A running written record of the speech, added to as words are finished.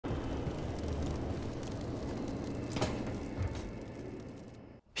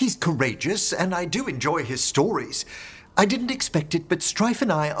He's courageous, and I do enjoy his stories. I didn't expect it, but Strife and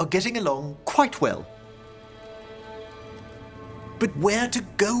I are getting along quite well. But where to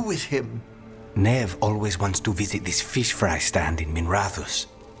go with him? Nev always wants to visit this fish fry stand in Minrathus.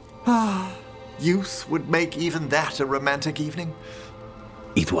 Youth would make even that a romantic evening.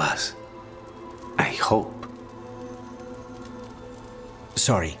 It was. I hope.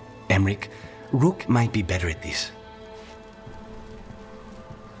 Sorry, Emric. Rook might be better at this.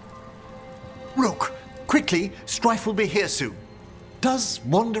 Rook, quickly, Strife will be here soon. Does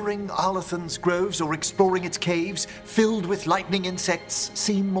wandering Arlathan's groves or exploring its caves filled with lightning insects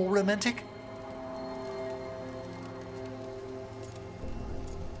seem more romantic?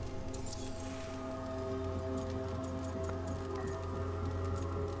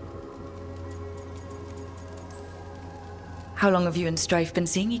 How long have you and Strife been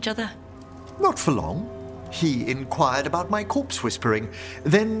seeing each other? Not for long. He inquired about my corpse whispering,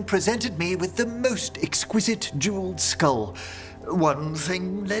 then presented me with the most exquisite jeweled skull. One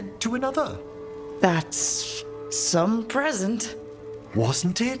thing led to another. That's some present.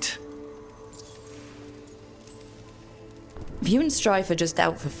 Wasn't it? If you and Strife are just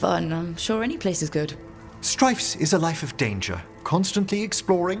out for fun, I'm sure any place is good. Strife's is a life of danger, constantly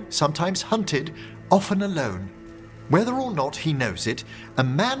exploring, sometimes hunted, often alone. Whether or not he knows it, a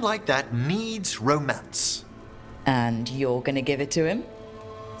man like that needs romance. And you're gonna give it to him?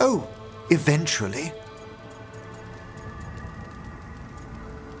 Oh, eventually.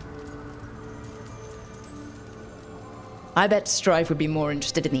 I bet Strife would be more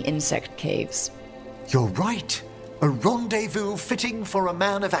interested in the insect caves. You're right. A rendezvous fitting for a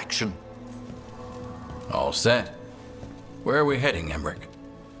man of action. All set. Where are we heading, Emric?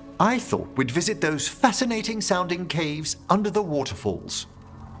 I thought we'd visit those fascinating-sounding caves under the waterfalls.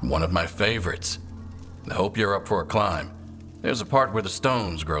 One of my favorites. I hope you're up for a climb. There's a part where the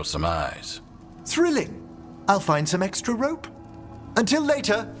stones grow some eyes. Thrilling. I'll find some extra rope. Until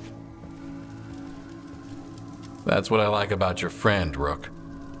later. That's what I like about your friend, Rook.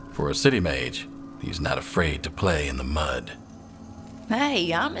 For a city mage, he's not afraid to play in the mud.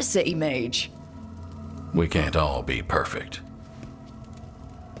 Hey, I'm a city mage. We can't all be perfect.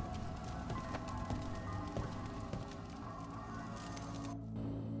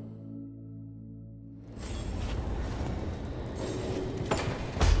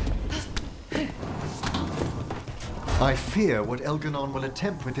 I fear what Elganon will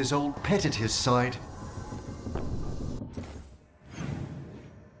attempt with his old pet at his side.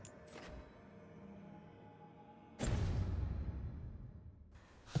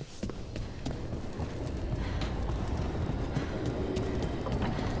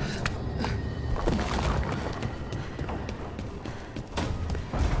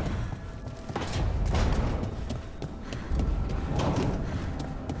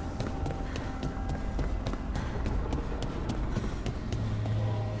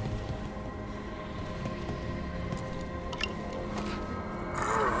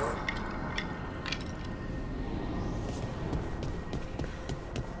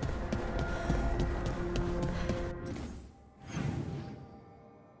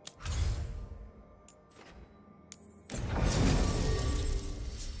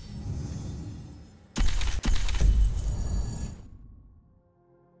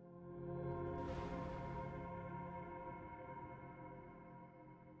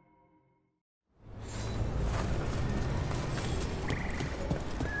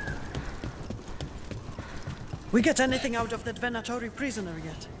 We get anything out of that Venatori prisoner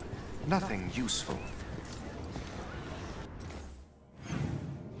yet? Nothing useful.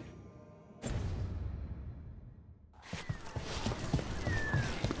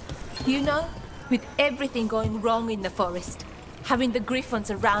 You know, with everything going wrong in the forest, having the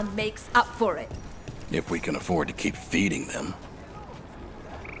Griffons around makes up for it. If we can afford to keep feeding them.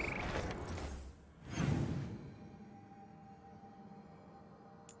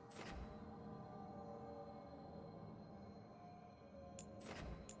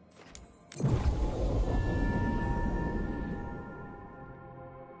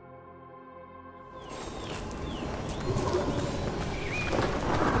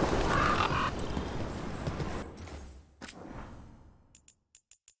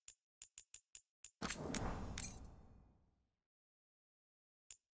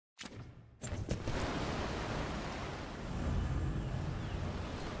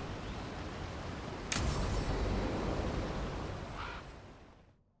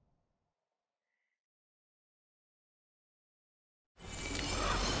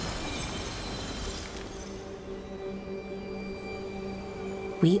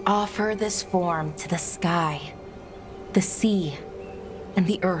 We offer this form to the sky, the sea, and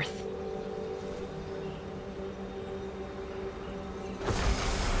the earth.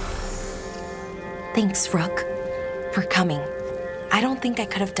 Thanks, Rook, for coming. I don't think I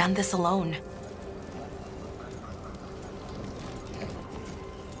could have done this alone.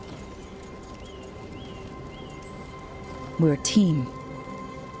 We're a team.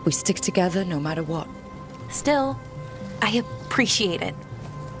 We stick together no matter what. Still, I appreciate it.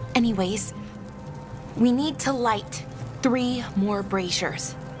 Anyways, we need to light 3 more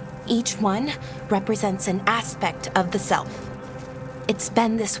braziers. Each one represents an aspect of the self. It's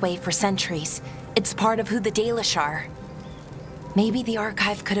been this way for centuries. It's part of who the Dalish are. Maybe the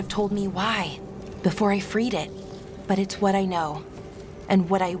archive could have told me why before I freed it, but it's what I know and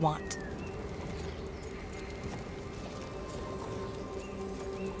what I want.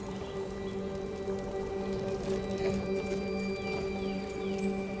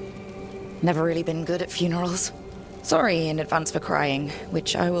 Never really been good at funerals. Sorry in advance for crying,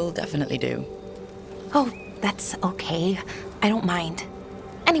 which I will definitely do. Oh, that's okay. I don't mind.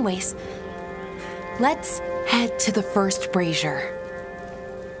 Anyways, let's head to the first brazier.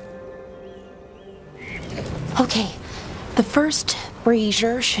 Okay, the first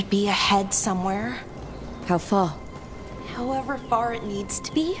brazier should be ahead somewhere. How far? However far it needs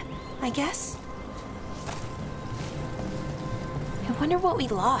to be, I guess. I wonder what we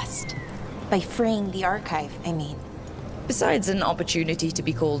lost. By freeing the archive, I mean. Besides an opportunity to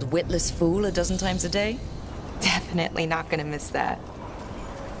be called witless fool a dozen times a day? Definitely not gonna miss that.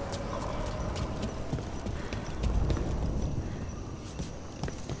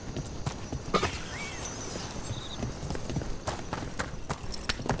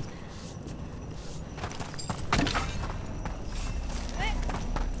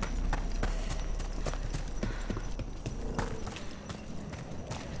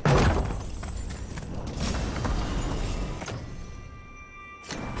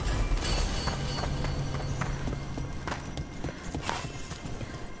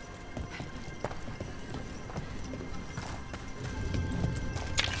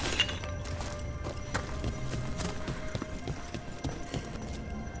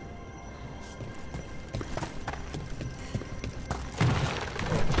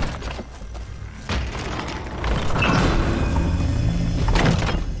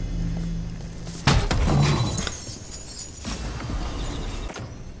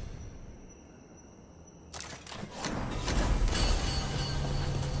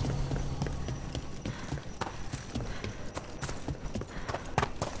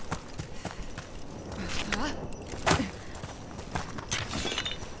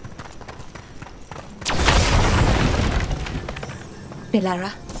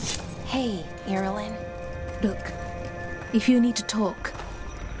 Belara, Hey, Irilyn. look, if you need to talk,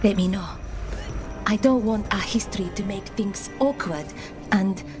 let me know. I don't want our history to make things awkward,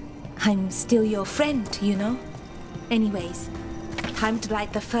 and I'm still your friend, you know? Anyways, time to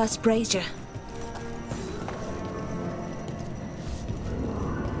light the first brazier.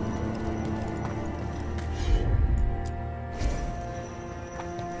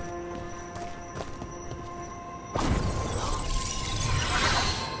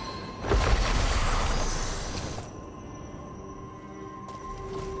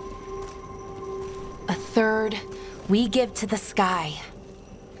 Third, we give to the sky,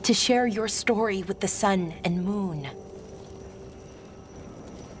 to share your story with the sun and moon.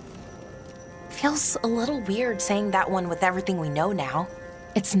 Feels a little weird saying that one with everything we know now.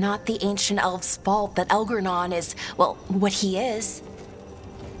 It's not the ancient elves' fault that Elgernon is, well, what he is.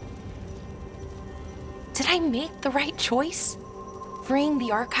 Did I make the right choice? Freeing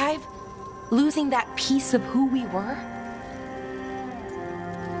the archive? Losing that piece of who we were?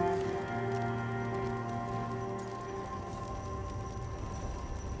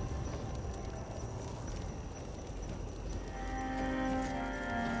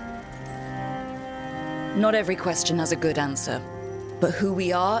 Not every question has a good answer, but who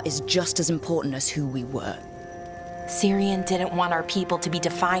we are is just as important as who we were. Syrian didn't want our people to be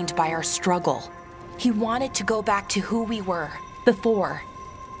defined by our struggle. He wanted to go back to who we were, before.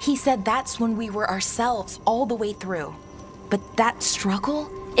 He said that's when we were ourselves all the way through. But that struggle,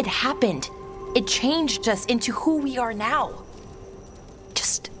 it happened. It changed us into who we are now.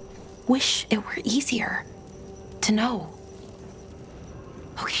 Just wish it were easier to know.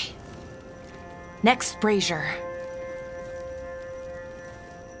 Okay. Next brazier.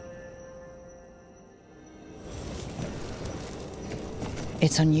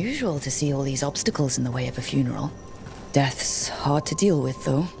 It's unusual to see all these obstacles in the way of a funeral. Death's hard to deal with,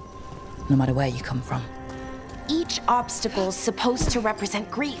 though, no matter where you come from. Each obstacle's supposed to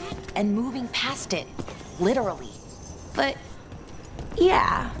represent grief and moving past it, literally. But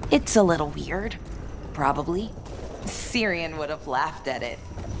Yeah, it's a little weird. Probably. Syrian would have laughed at it.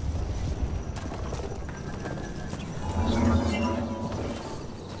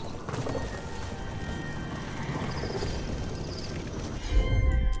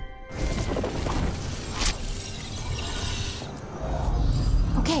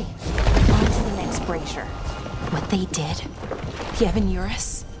 Okay, on to the next brazier. What they did, the Evan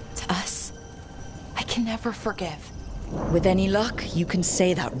to us, I can never forgive. With any luck, you can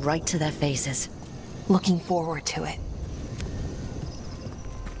say that right to their faces. Looking forward to it.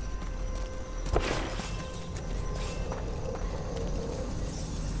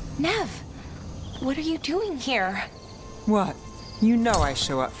 Nev, what are you doing here? What? You know I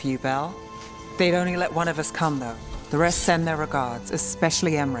show up for you, Belle. They'd only let one of us come, though. The rest send their regards,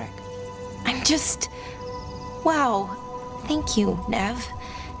 especially Emmerich. I'm just... Wow. Thank you, Nev.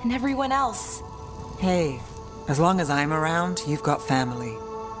 And everyone else. Hey, as long as I'm around, you've got family.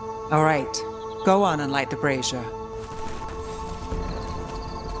 All right, go on and light the brazier.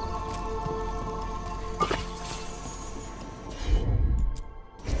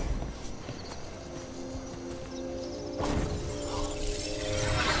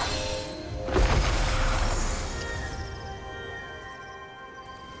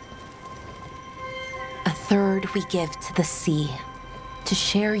 Third we give to the sea, to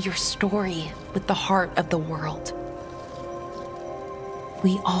share your story with the heart of the world.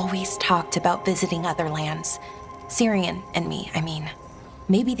 We always talked about visiting other lands. Syrian and me, I mean.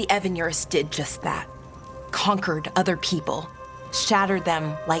 Maybe the Evanurus did just that. Conquered other people, shattered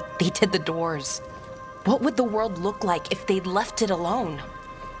them like they did the Doors. What would the world look like if they'd left it alone?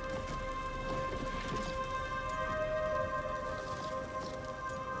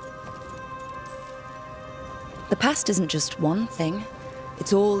 The past isn't just one thing.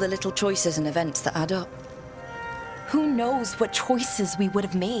 It's all the little choices and events that add up. Who knows what choices we would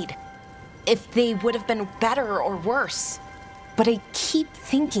have made? If they would have been better or worse. But I keep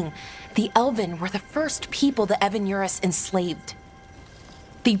thinking the Elven were the first people the Evanurus enslaved.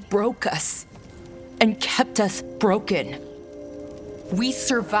 They broke us and kept us broken. We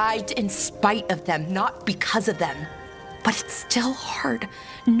survived in spite of them, not because of them. But it's still hard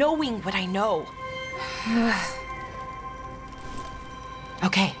knowing what I know.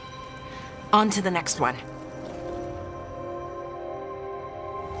 Okay, on to the next one.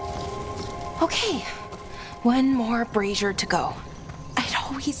 Okay, one more brazier to go. I'd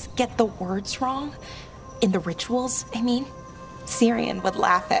always get the words wrong. In the rituals, I mean. Syrian would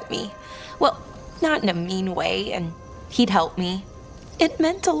laugh at me. Well, not in a mean way, and he'd help me. It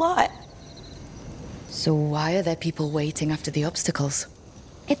meant a lot. So why are there people waiting after the obstacles?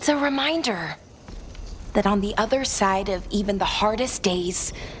 It's a reminder that on the other side of even the hardest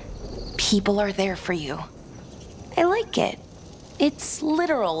days, people are there for you. I like it. It's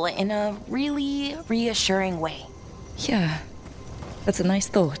literal in a really reassuring way. Yeah, that's a nice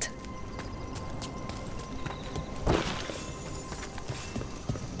thought.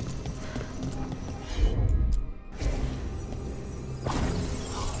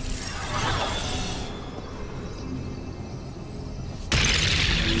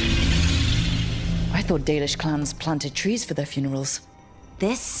 I thought Dalish clans planted trees for their funerals.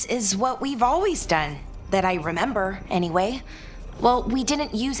 This is what we've always done, that I remember, anyway. Well, we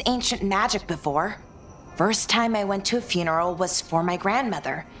didn't use ancient magic before. First time I went to a funeral was for my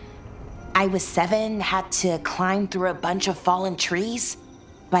grandmother. I was 7, had to climb through a bunch of fallen trees.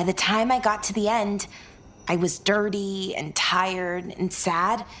 By the time I got to the end, I was dirty and tired and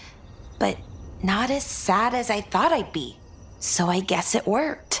sad, but not as sad as I thought I'd be. So I guess it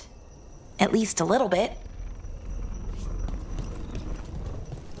worked. At least a little bit.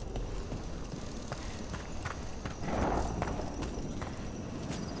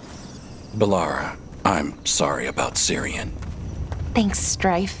 Balara, I'm sorry about Syrian. Thanks,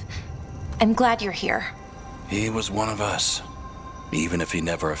 Strife. I'm glad you're here. He was one of us, even if he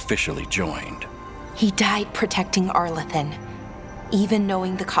never officially joined. He died protecting Arlathan, even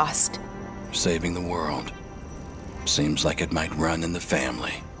knowing the cost. Saving the world. Seems like it might run in the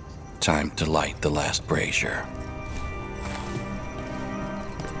family. Time to light the last brazier.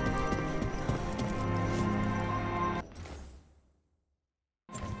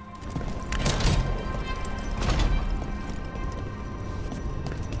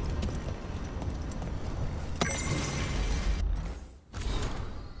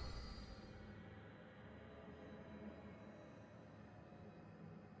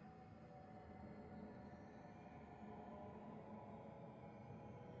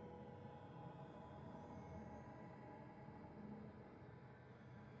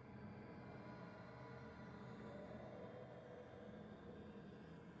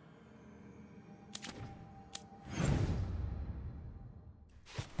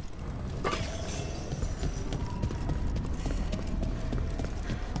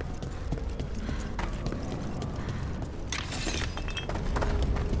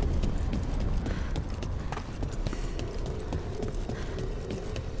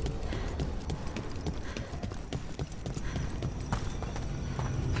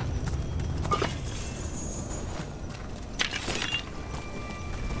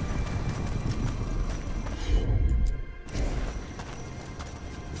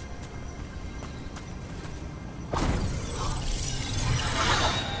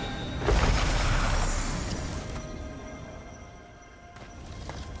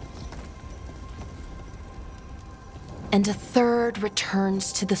 and a third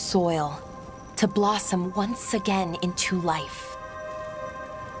returns to the soil to blossom once again into life.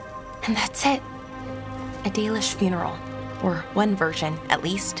 And that's it. A Dalish funeral, or one version at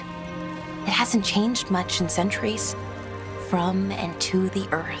least. It hasn't changed much in centuries, from and to the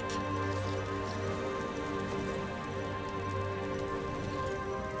earth.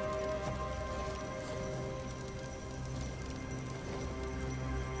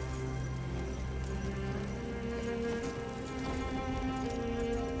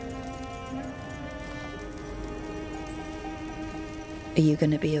 Are you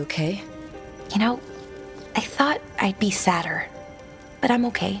gonna be okay? You know, I thought I'd be sadder, but I'm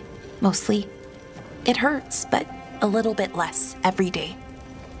okay, mostly. It hurts, but a little bit less every day.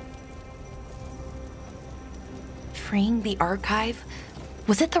 Freeing the archive,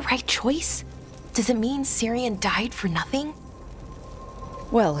 was it the right choice? Does it mean Syrian died for nothing?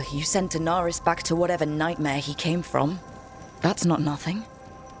 Well, you sent Daenerys back to whatever nightmare he came from. That's not nothing.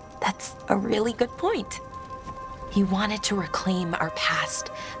 That's a really good point. He wanted to reclaim our past,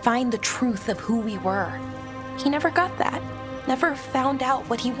 find the truth of who we were. He never got that, never found out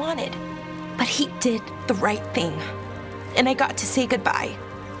what he wanted. But he did the right thing. And I got to say goodbye.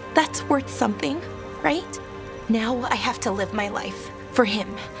 That's worth something, right? Now I have to live my life for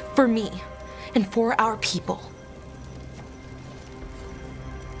him, for me, and for our people.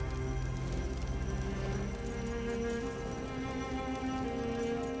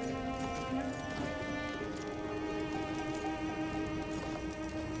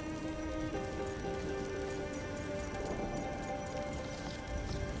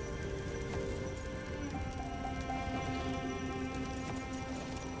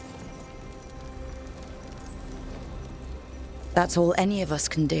 That's all any of us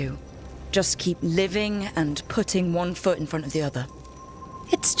can do. Just keep living and putting one foot in front of the other.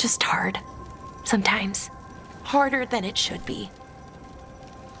 It's just hard. Sometimes. Harder than it should be.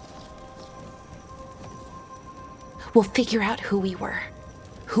 We'll figure out who we were,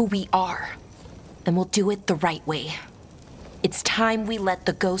 who we are, and we'll do it the right way. It's time we let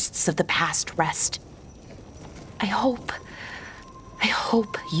the ghosts of the past rest. I hope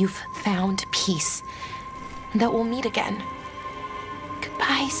you've found peace, and that we'll meet again.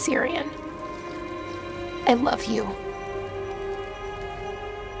 Goodbye, Syrian. I love you.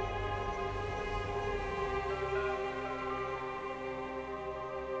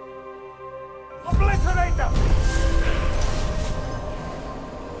 Obliterate them!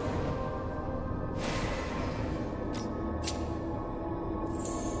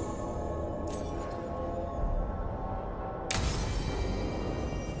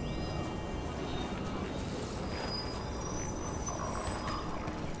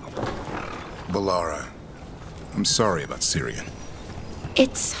 Valara, I'm sorry about Syrian.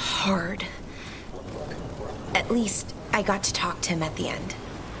 It's hard. At least I got to talk to him at the end.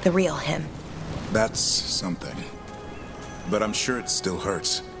 The real him. That's something. But I'm sure it still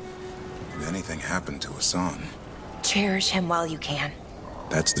hurts. If anything happened to Hassan. Cherish him while you can.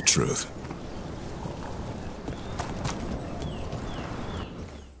 That's the truth.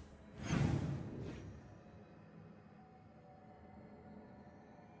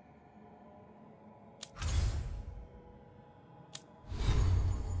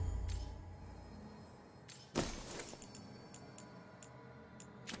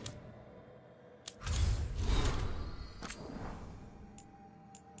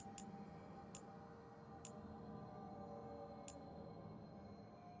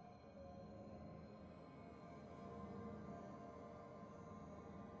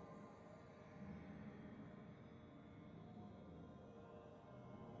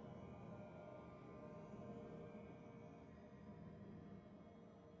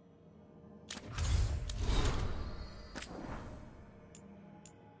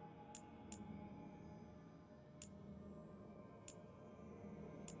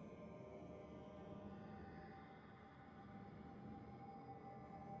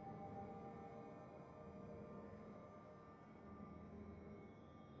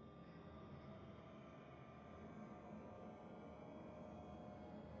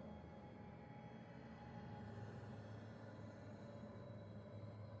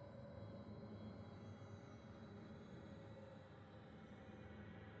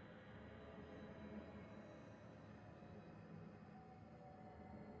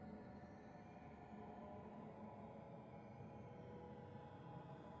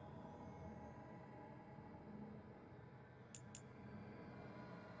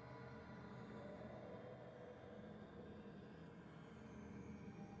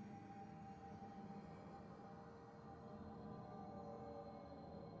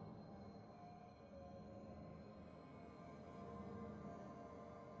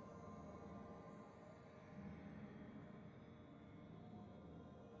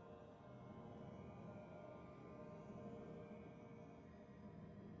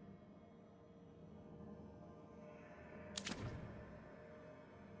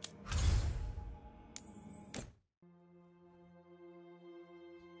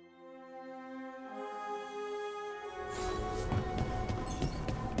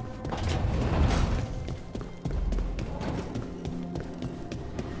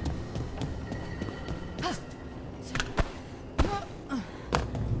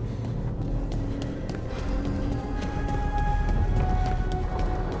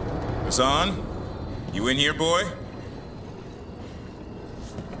 Hassan? You in here, boy?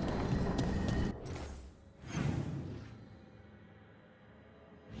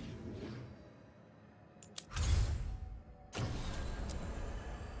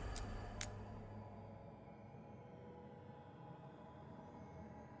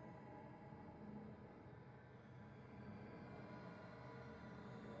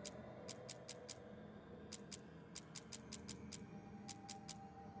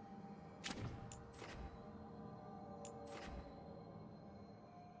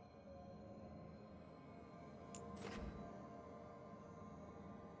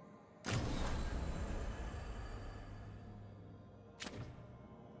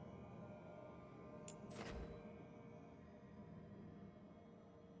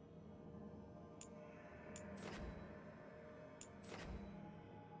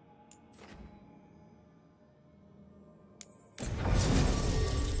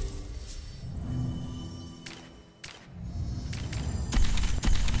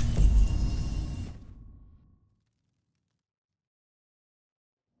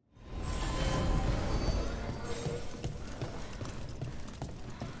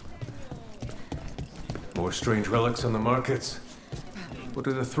 More strange relics on the markets? What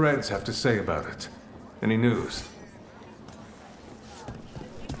do the threads have to say about it? Any news?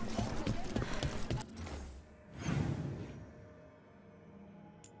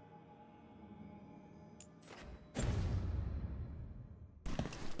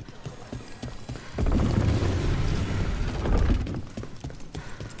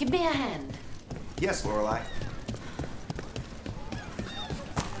 Give me a hand. Yes, Lorelei.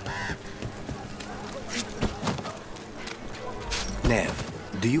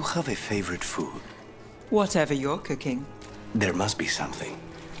 Nev, do you have a favorite food? Whatever you're cooking. There must be something.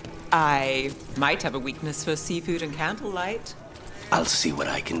 I might have a weakness for seafood and candlelight. I'll see what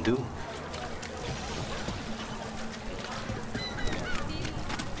I can do.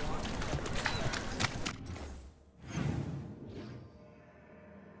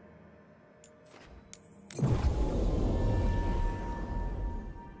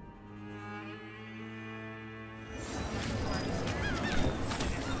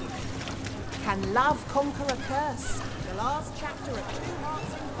 Can love conquer a curse? The last chapter of Two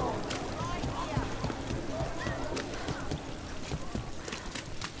Hearts in Gold.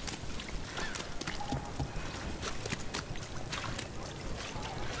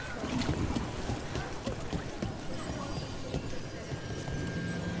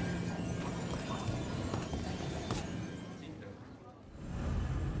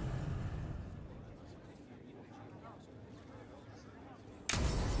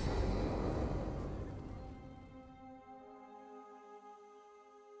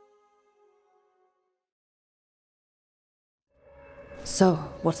 So,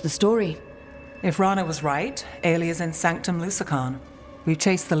 what's the story? If Rana was right, Alia's in Sanctum Lucican. We've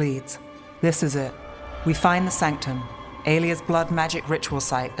chased the leads. This is it. We find the Sanctum, Alia's blood magic ritual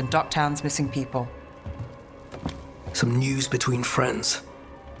site, and Docktown's missing people. Some news between friends.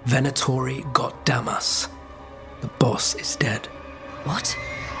 Venatori got Damas. The boss is dead. What?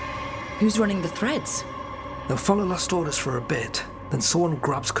 Who's running the threads? They'll follow last orders for a bit, then someone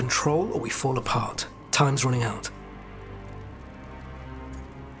grabs control or we fall apart. Time's running out.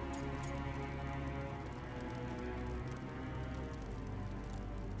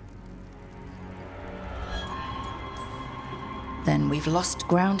 Then we've lost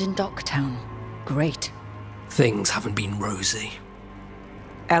ground in Docktown. Great. Things haven't been rosy.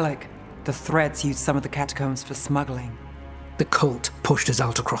 Alec, the threads used some of the catacombs for smuggling. The cult pushed us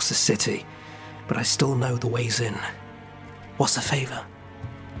out across the city, but I still know the ways in. What's the favor?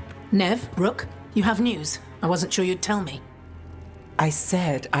 Nev, Rook, you have news. I wasn't sure you'd tell me. I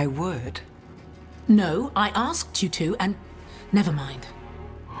said I would. No, I asked you to, and never mind.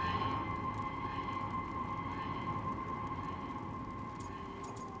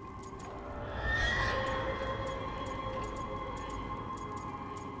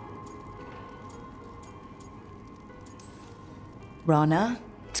 Rana,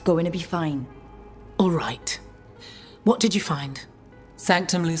 it's going to be fine. All right. What did you find?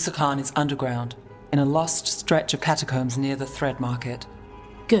 Sanctum Lucican is underground, in a lost stretch of catacombs near the Thread Market.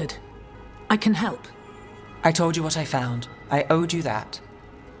 Good. I can help. I told you what I found. I owed you that.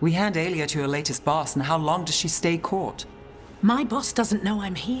 We hand Alia to her latest boss, and how long does she stay caught? My boss doesn't know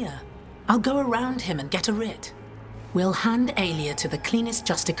I'm here. I'll go around him and get a writ. We'll hand Alia to the cleanest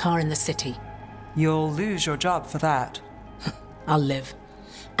Justicar in the city. You'll lose your job for that. I'll live.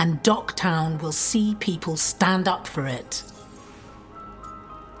 And Docktown will see people stand up for it.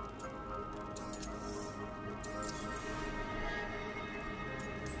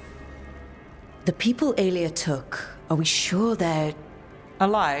 The people Aelia took, are we sure they're...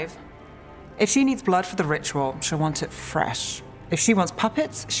 alive? If she needs blood for the ritual, she'll want it fresh. If she wants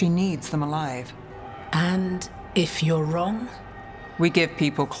puppets, she needs them alive. And if you're wrong? We give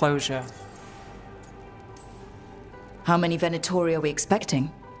people closure. How many Venatori are we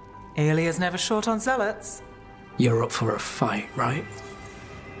expecting? Aelia's never short on zealots. You're up for a fight, right?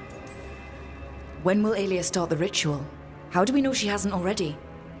 When will Aelia start the ritual? How do we know she hasn't already?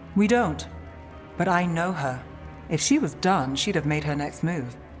 We don't. But I know her. If she was done, she'd have made her next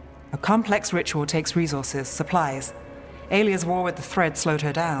move. A complex ritual takes resources, supplies. Aelia's war with the thread slowed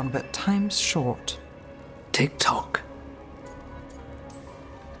her down, but time's short. Tick-tock.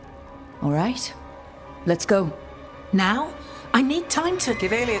 All right. Let's go. Now? I need time to...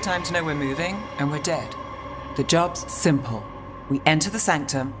 Give Aelia time to know we're moving, and we're dead. The job's simple. We enter the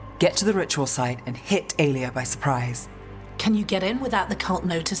sanctum, get to the ritual site, and hit Aelia by surprise. Can you get in without the cult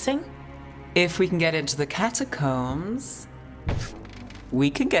noticing? If we can get into the catacombs, we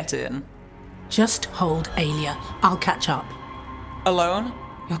can get in. Just hold Aelia. I'll catch up. Alone?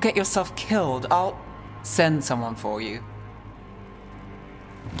 You'll get yourself killed. I'll send someone for you.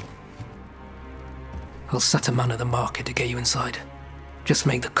 I'll set a man at the market to get you inside. Just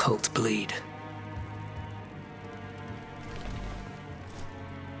make the cult bleed.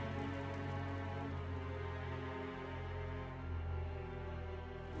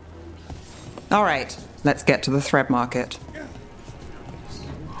 All right, let's get to the thread market.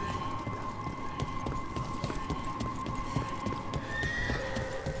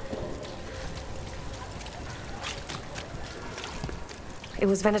 It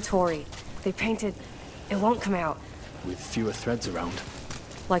was Venatori. They painted... It won't come out. With fewer threads around.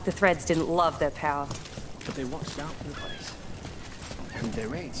 Like the threads didn't love their power. But they watched out for the place. And their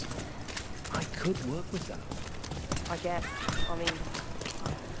raids. I could work with them. I guess. I mean...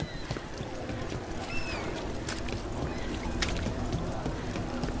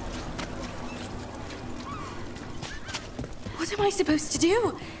 What am I supposed to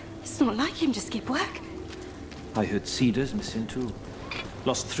do? It's not like him to skip work. I heard Cedar's missing too.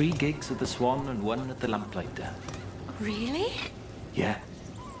 Lost 3 gigs at the Swan and 1 at the Lamplighter. Really? Yeah.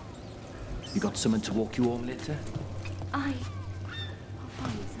 You got someone to walk you home later? I'll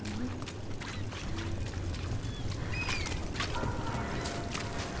find someone.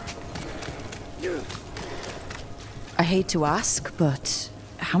 I hate to ask, but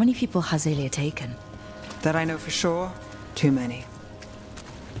how many people has Aelia taken? That I know for sure, too many.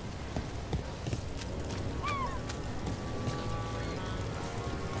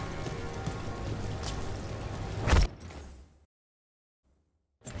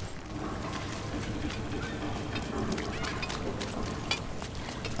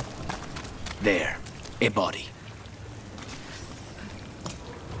 There, a body.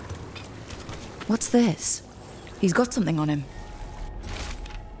 What's this? He's got something on him.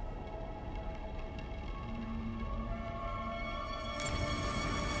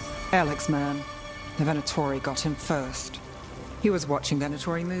 Alec's man. The Venatori got him first. He was watching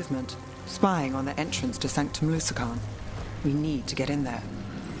Venatori movement, spying on the entrance to Sanctum Lusican. We need to get in there.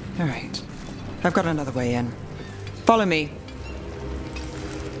 All right. I've got another way in. Follow me.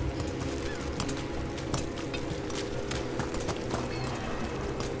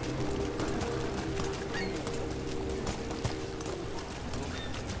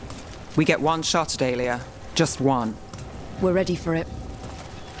 We get one shot at Aelia. Just one. We're ready for it.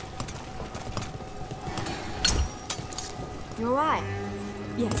 You alright?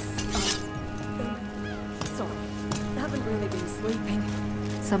 Yes. Sorry. I haven't really been sleeping.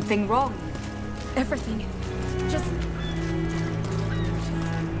 Something wrong? Everything. Just...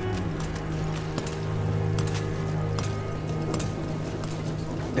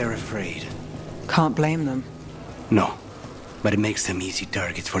 They're afraid. Can't blame them. No, but it makes them easy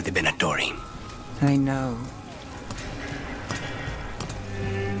targets for the Venatori. I know.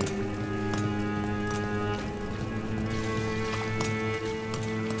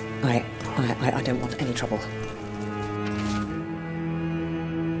 I don't want any trouble.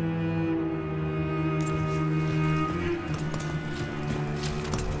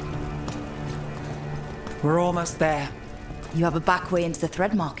 We're almost there. You have a back way into the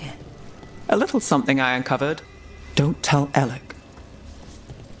thread market. A little something I uncovered. Don't tell Alec.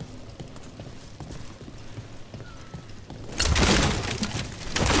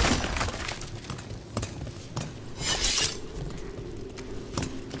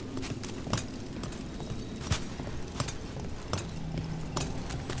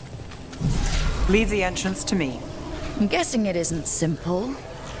 Leave the entrance to me. I'm guessing it isn't simple.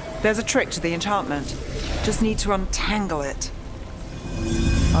 There's a trick to the enchantment. Just need to untangle it.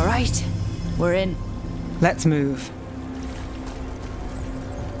 All right. We're in. Let's move.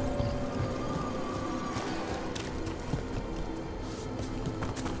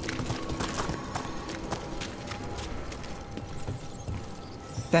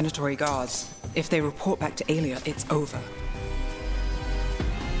 Venatory guards. If they report back to Aelia, it's over.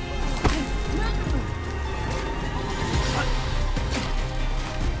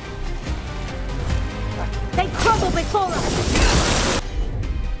 They crumble before us!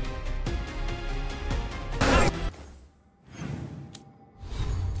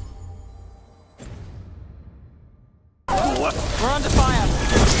 We're under fire!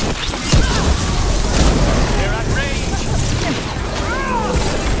 They're at range!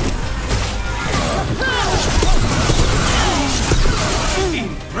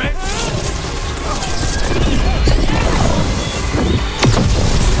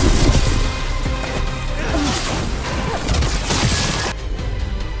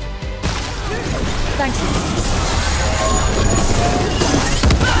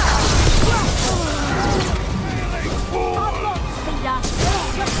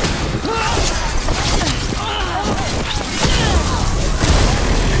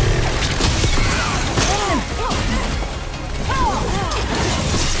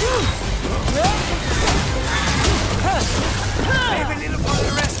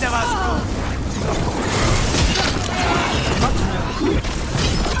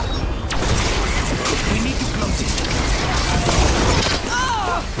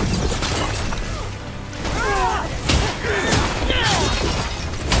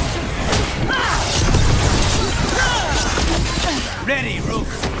 Ready, Rook!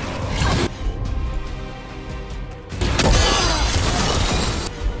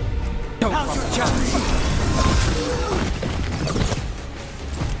 Now's your chance!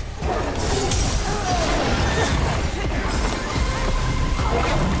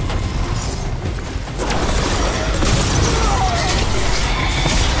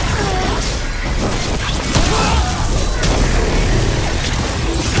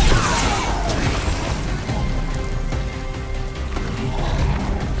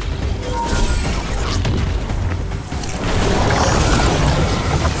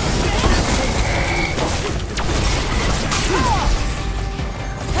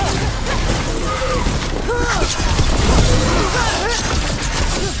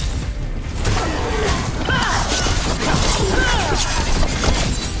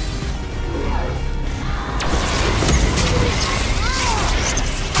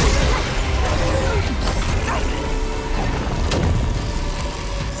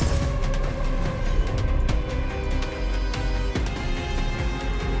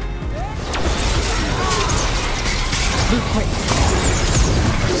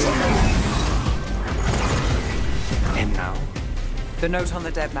 And now? The note on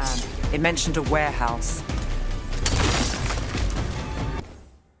the dead man. It mentioned a warehouse.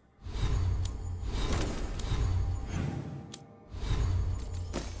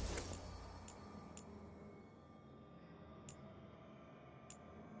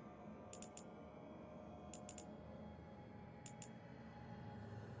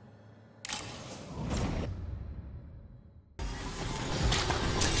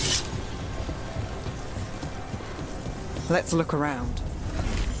 Let's look around.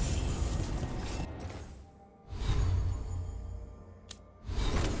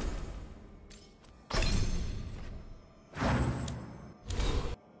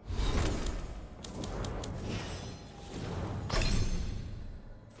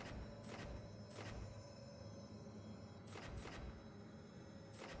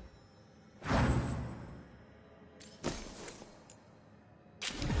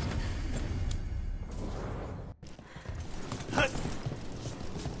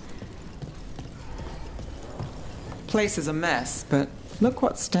 Place is a mess, but look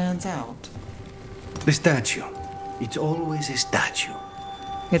what stands out. The statue. It's always a statue.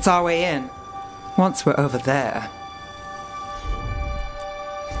 It's our way in. Once we're over there.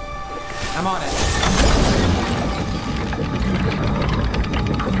 I'm on it.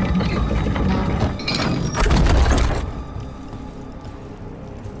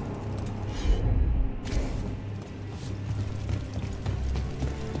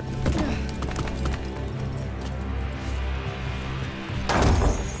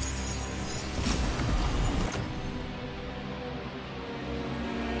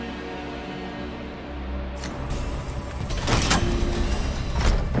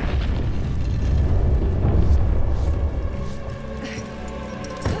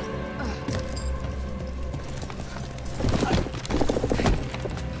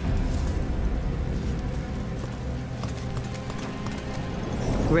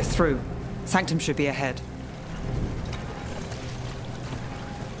 We're through. Sanctum should be ahead.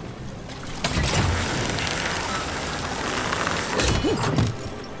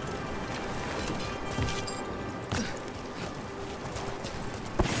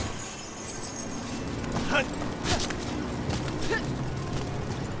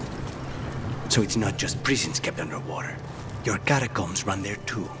 So it's not just prisons kept underwater. Your catacombs run there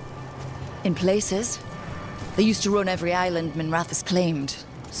too. In places. They used to run every island Minrathous claimed.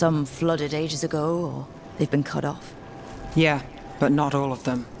 Some flooded ages ago, or they've been cut off. Yeah, but not all of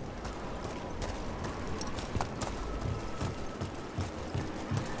them.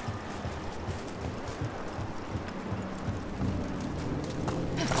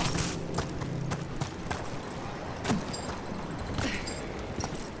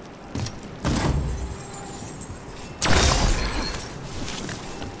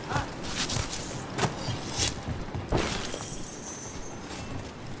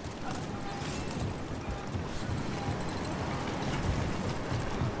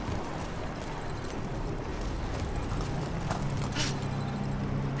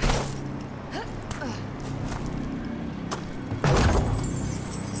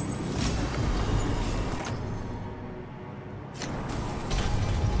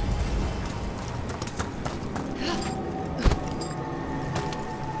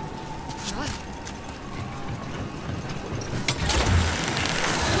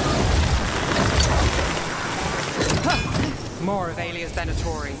 More of Alia's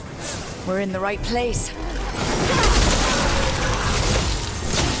Venatori. We're in the right place.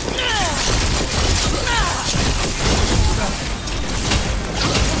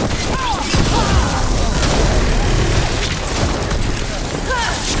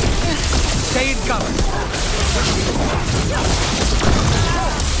 Stay in cover.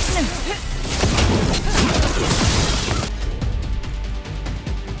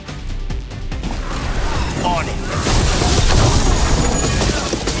 On it.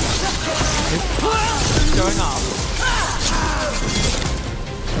 Going off.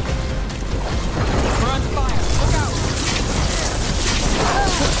 We're on fire. Look out.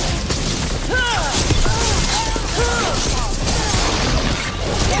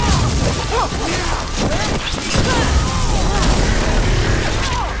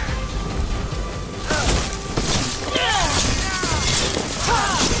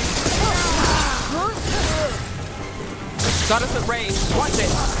 Got us at range. Watch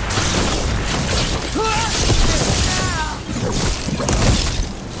it.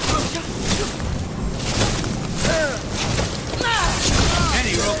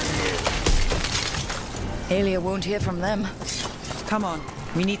 Alia won't hear from them. Come on,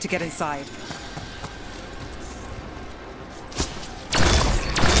 we need to get inside.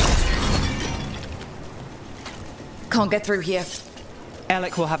 Can't get through here.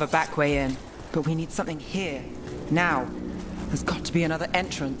 Alec will have a back way in, but we need something here. Now. There's got to be another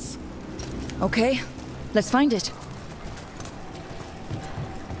entrance. Okay, let's find it.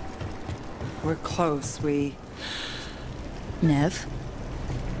 We're close, Nev?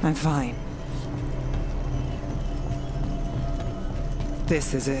 I'm fine.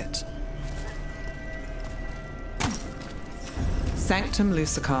 This is it. Sanctum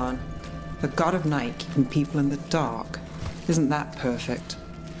Lucican, the god of night keeping people in the dark. Isn't that perfect?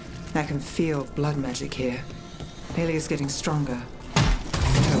 I can feel blood magic here. Alia's getting stronger.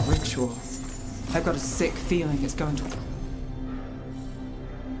 Her ritual. I've got a sick feeling it's going to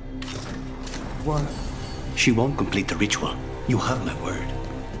work. She won't complete the ritual. You have my word.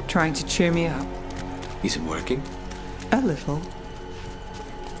 Trying to cheer me up. Is it working? A little.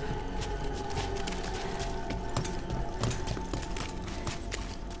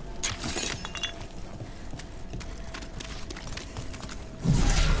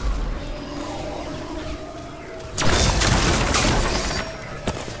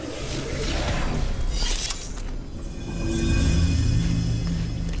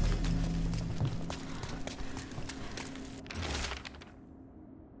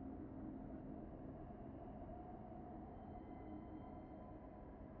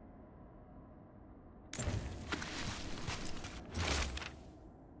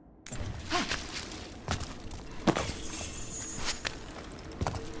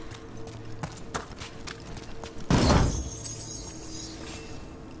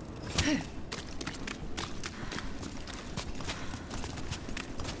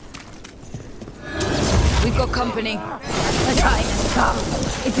 We've got company. The time has come.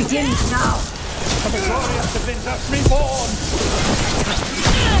 It begins now. The glorious Divinus reborn!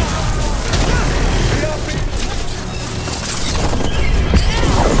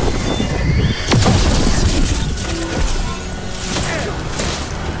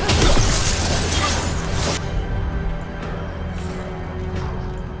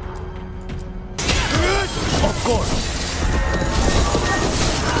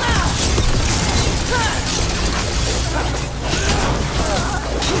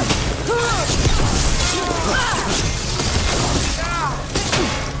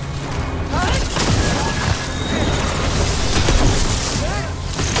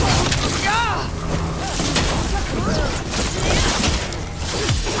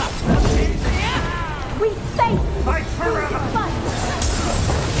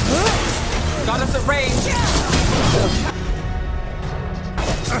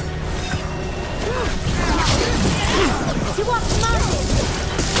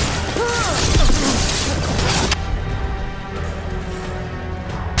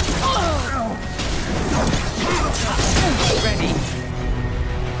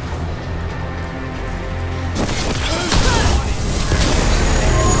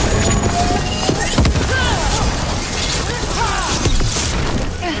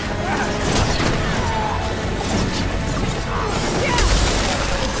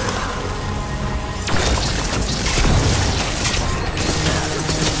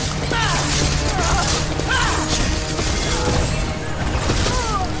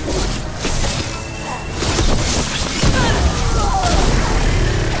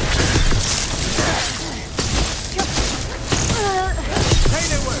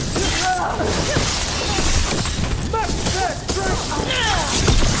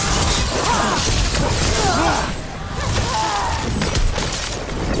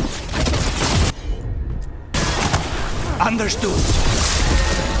 Understood.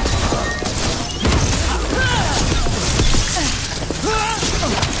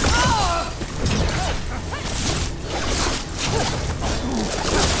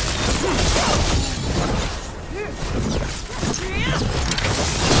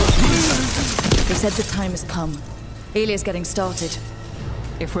 They said the time has come. Alia's getting started.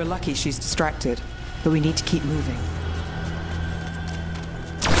 If we're lucky, she's distracted. But we need to keep moving.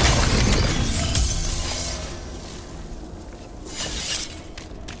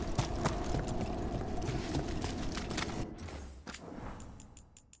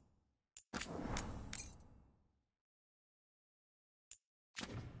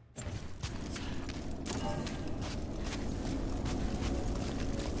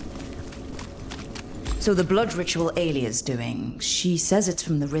 So the blood ritual Alia's doing, she says it's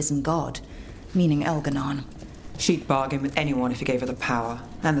from the risen god, meaning Elganon. She'd bargain with anyone if he gave her the power,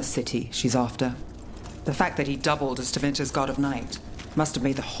 and the city she's after. The fact that he doubled as Tevinter's god of night must have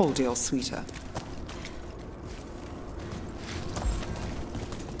made the whole deal sweeter.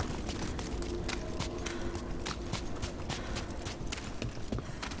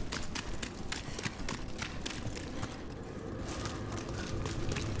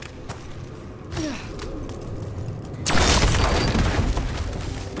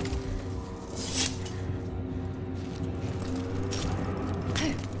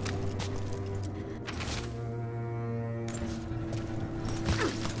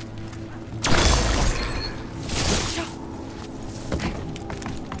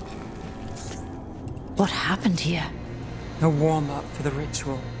 What happened here? A warm-up for the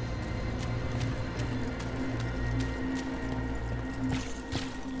ritual.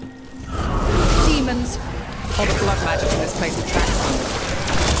 Demons! All the blood magic in this place attracts them.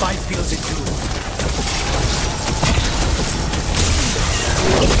 Fight feels it too.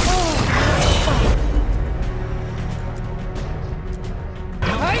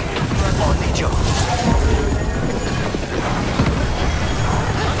 On the job.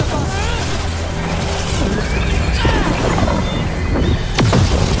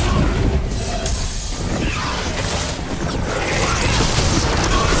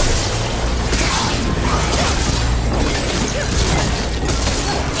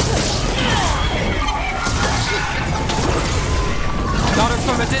 Got us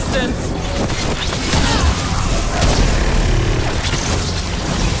from a distance!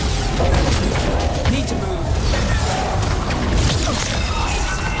 Need to move.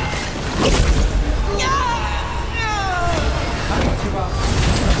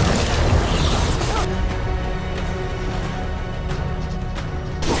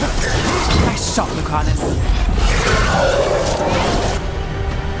 Nice shot, Lucanus.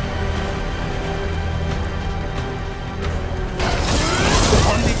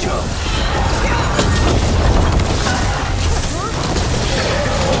 On the job.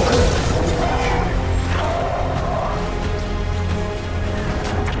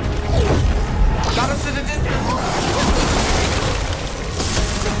 Got us to the distance.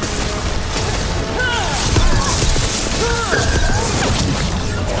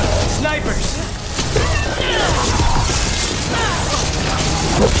 Snipers!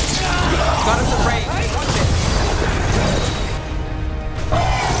 Got us at range.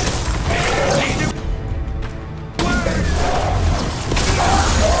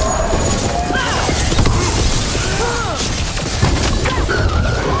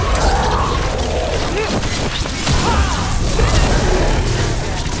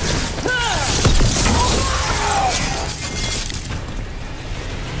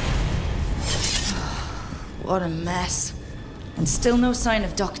 What a mess. And still no sign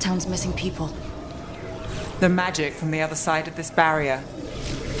of Docktown's missing people. The magic from the other side of this barrier.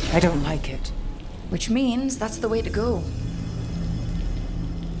 I don't like it. Which means that's the way to go.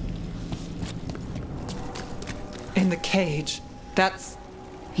 In the cage. That's...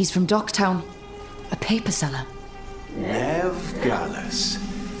 He's from Docktown. A paper seller. Nev Gallus.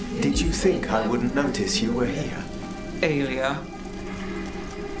 Did you think I wouldn't notice you were here? Alia.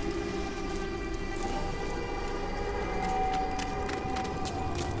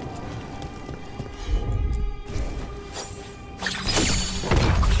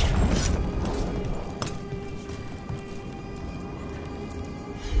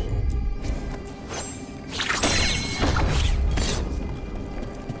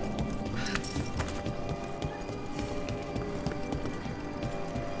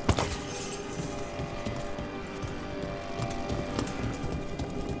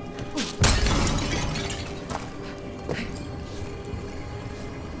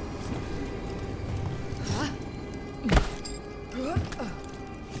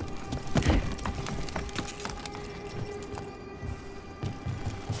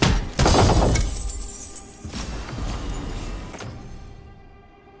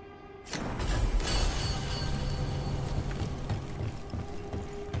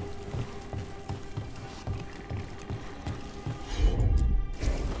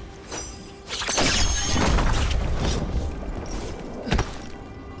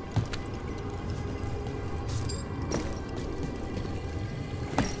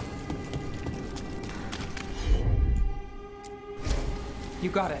 You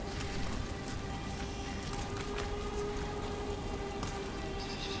got it.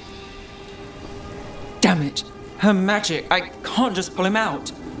 Damn it! Her magic! I can't just pull him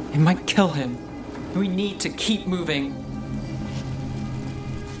out. It might kill him. We need to keep moving.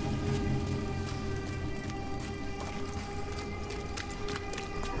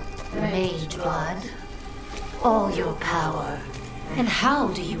 Mage blood. All your power. And how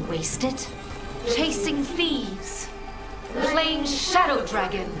do you waste it? Chasing thieves. Playing Shadow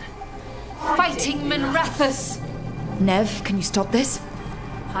Dragon. Fighting Minrathus. Nev, can you stop this?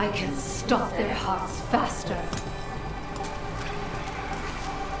 I can stop their hearts faster.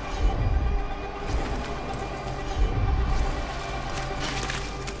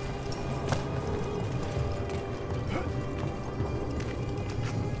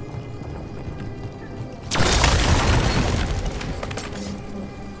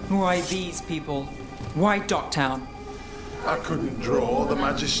 Why these people? Why Docktown? I couldn't draw the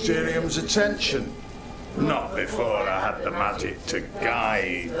Magisterium's attention. Not before I had the magic to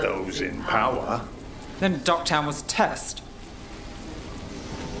guide those in power. Then Docktown was a test.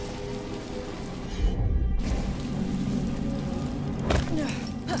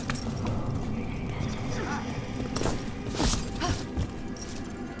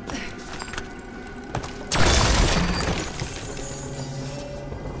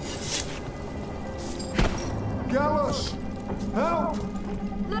 Gallus! Help!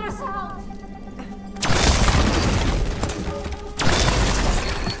 Let us out!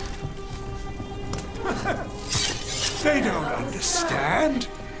 They don't understand.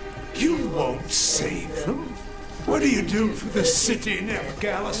 You won't save them. What do you do for the city, Nev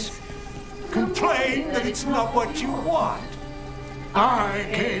Gallus? Complain that it's not what you want. I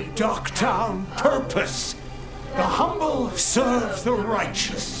gave Docktown purpose. The humble serve the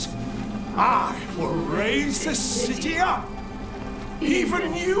righteous. I will raise the city up.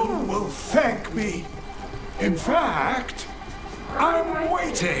 Even you will thank me. In fact, I'm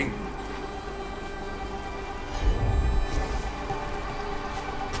waiting.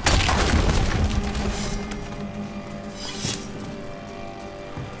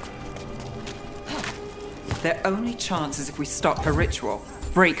 Their only chance is if we stop her ritual,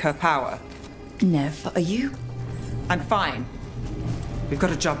 break her power. Nev, are you? I'm fine. We've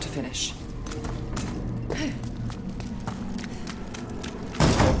got a job to finish.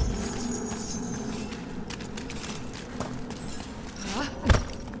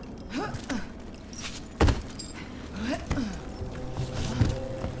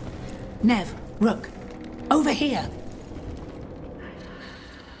 Nev, Rook, over here.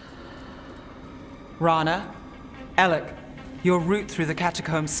 Rana, Alec, your route through the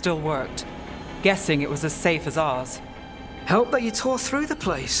catacombs still worked. Guessing it was as safe as ours. Help that you tore through the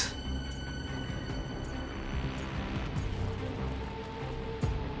place.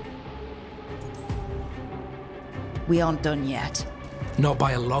 We aren't done yet. Not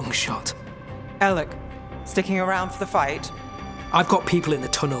by a long shot. Alec, sticking around for the fight? I've got people in the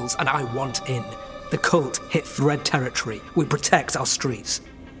tunnels and I want in. The cult hit Thread territory. We protect our streets.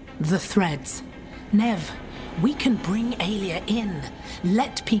 The threads. Nev, we can bring Aelia in.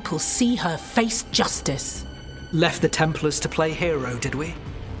 Let people see her face justice. Left the Templars to play hero, did we?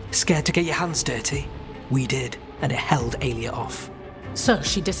 Scared to get your hands dirty? We did, and it held Aelia off. So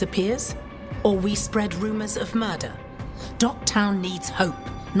she disappears? Or we spread rumors of murder? Docktown needs hope,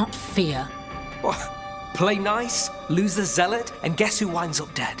 not fear. What? Play nice, lose the zealot, and guess who winds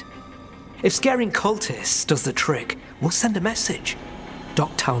up dead? If scaring cultists does the trick, we'll send a message.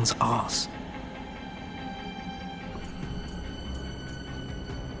 Docktown's ours.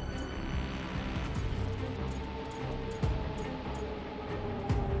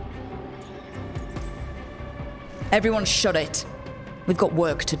 Everyone shut it. We've got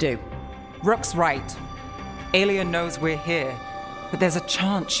work to do. Rook's right. Aelia knows we're here, but there's a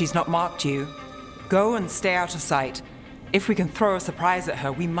chance she's not marked you. Go and stay out of sight. If we can throw a surprise at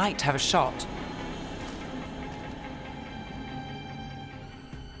her, we might have a shot.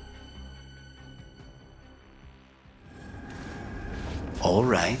 All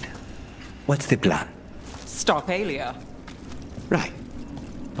right. What's the plan? Stop Aelia. Right.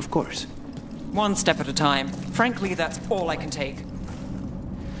 Of course. One step at a time. Frankly, that's all I can take.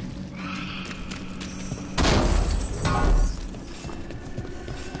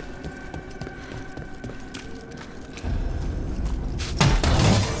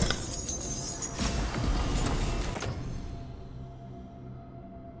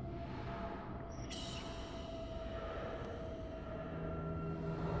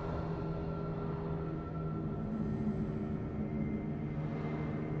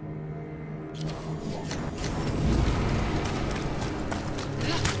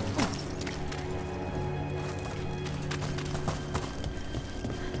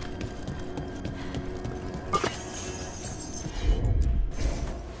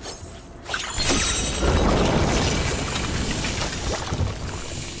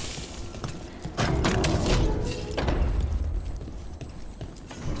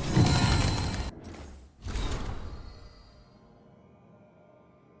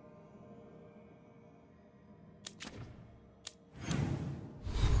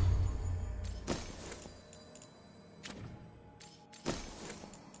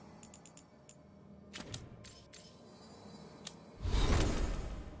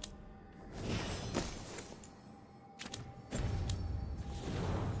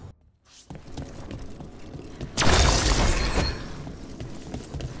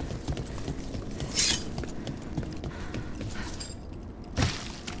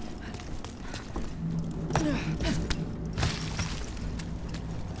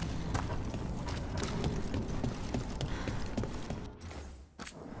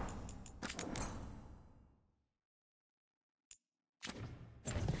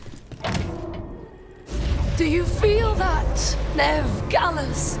 Do you feel that, Nev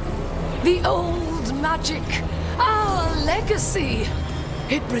Gallus? The old magic, our legacy.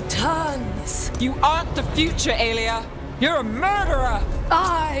 It returns. You aren't the future, Aelia. You're a murderer.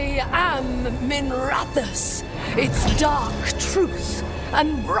 I am Minrathus. Its dark truth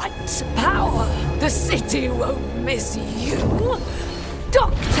and bright power. The city won't miss you.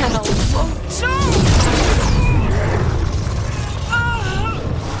 Dogtown won't.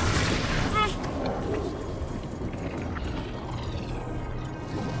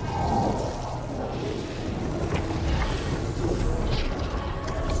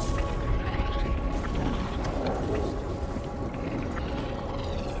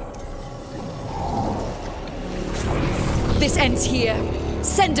 This ends here.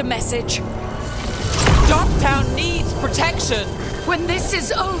 Send a message. Dogtown needs protection. When this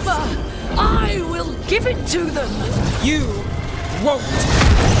is over, I will give it to them. You won't.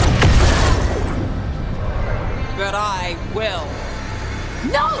 But I will.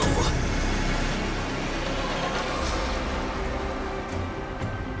 No!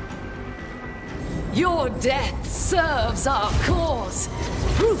 Your death serves our cause.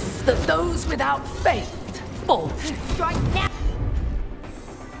 Proof that those without faith fall. Strike now!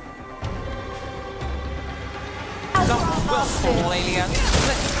 Not will fall, Aelia.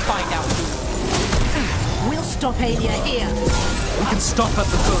 Let's find out who. We'll stop Aelia here. We can stop at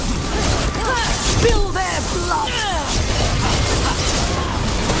the foot. Spill their blood!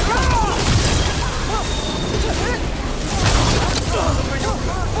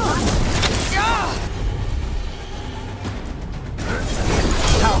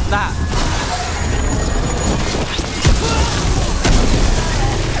 How's that?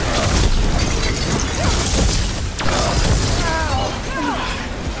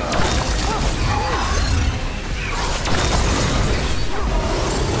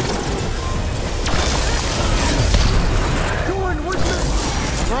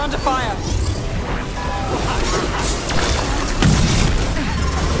 We're under fire.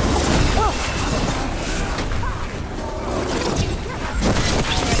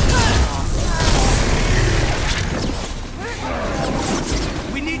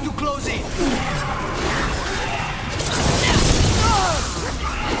 We need to close in.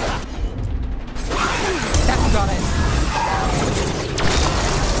 That's got it.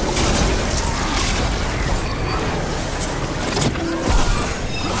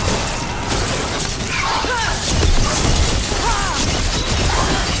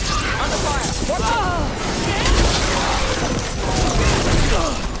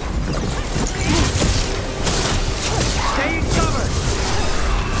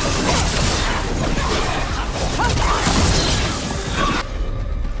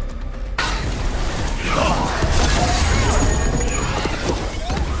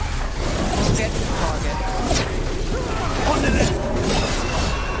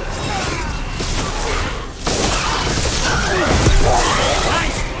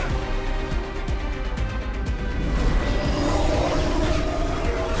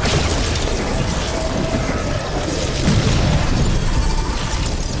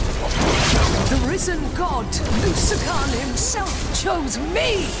 God, Lucican himself chose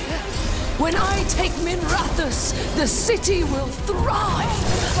me! When I take Minrathus, the city will thrive!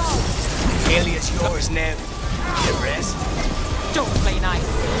 Aelia's yours, Nev. The rest? Don't play nice.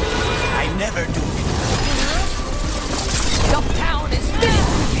 I never do. The town is filled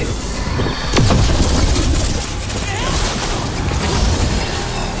with you!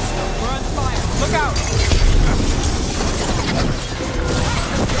 We're on fire. Look out!